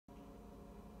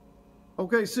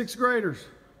Okay, sixth graders,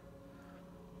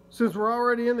 since we're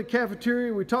already in the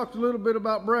cafeteria, we talked a little bit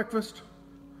about breakfast.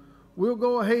 We'll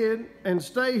go ahead and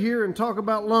stay here and talk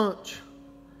about lunch.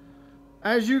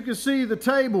 As you can see, the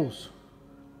tables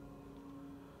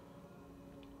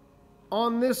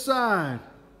on this side,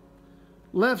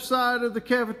 left side of the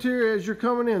cafeteria as you're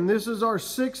coming in, this is our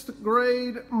sixth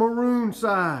grade maroon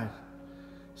side.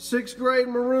 Sixth grade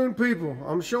maroon people,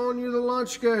 I'm showing you the lunch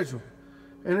schedule,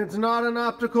 and it's not an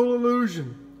optical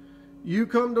illusion. You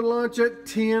come to lunch at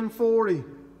 10:40.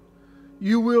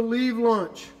 You will leave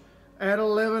lunch at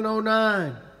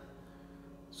 11:09.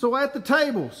 So at the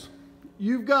tables,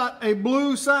 you've got a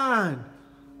blue sign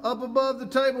up above the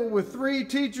table with 3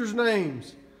 teachers'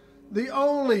 names. The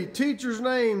only teacher's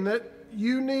name that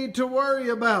you need to worry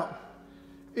about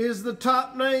is the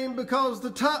top name, because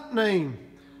the top name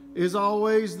is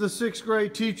always the sixth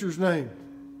grade teacher's name.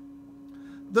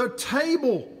 The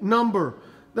table number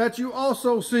that you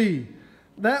also see,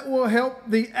 that will help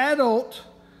the adult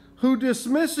who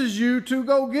dismisses you to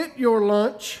go get your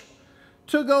lunch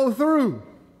to go through.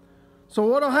 So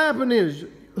what'll happen is,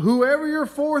 whoever your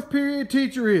fourth period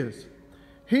teacher is,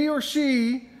 he or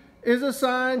she is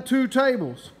assigned 2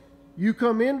 tables. You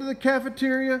come into the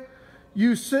cafeteria,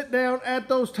 you sit down at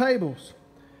those tables.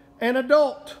 An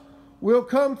adult will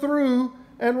come through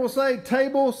and will say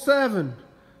table 7,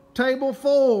 table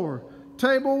 4,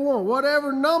 table 1,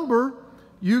 whatever number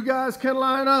you guys can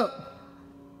line up.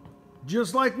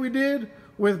 Just like we did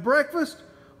with breakfast,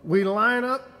 we line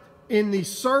up in the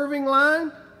serving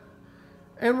line,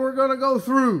 and we're going to go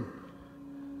through.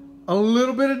 A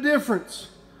little bit of difference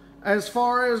as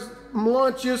far as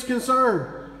lunch is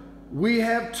concerned. We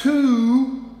have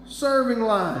 2 serving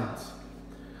lines.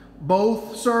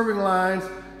 Both serving lines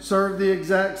serve the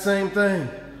exact same thing.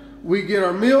 We get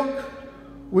our milk,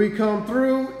 we come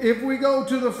through. If we go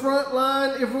to the front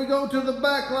line, if we go to the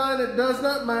back line, it does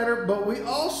not matter, but we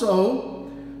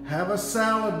also have a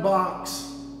salad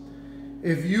box.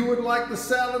 If you would like the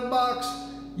salad box,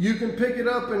 you can pick it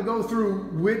up and go through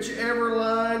whichever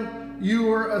line you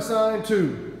were assigned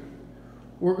to.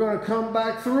 We're going to come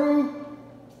back through.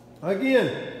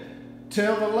 Again,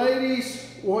 tell the ladies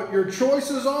what your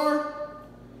choices are.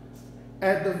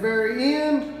 At the very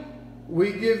end,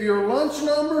 we give your lunch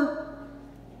number.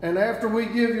 And after we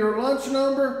give your lunch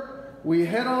number, we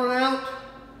head on out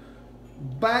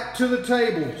back to the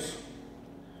tables.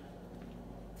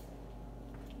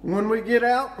 When we get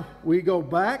out, we go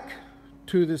back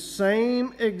to the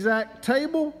same exact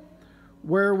table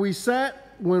where we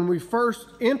sat when we first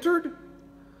entered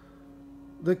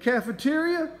the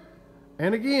cafeteria.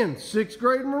 And again, sixth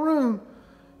grade maroon,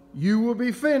 you will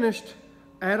be finished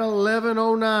at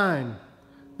 11:09.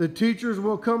 The teachers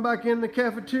will come back in the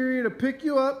cafeteria to pick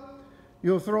you up.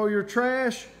 You'll throw your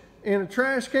trash in a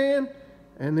trash can,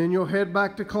 and then you'll head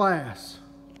back to class.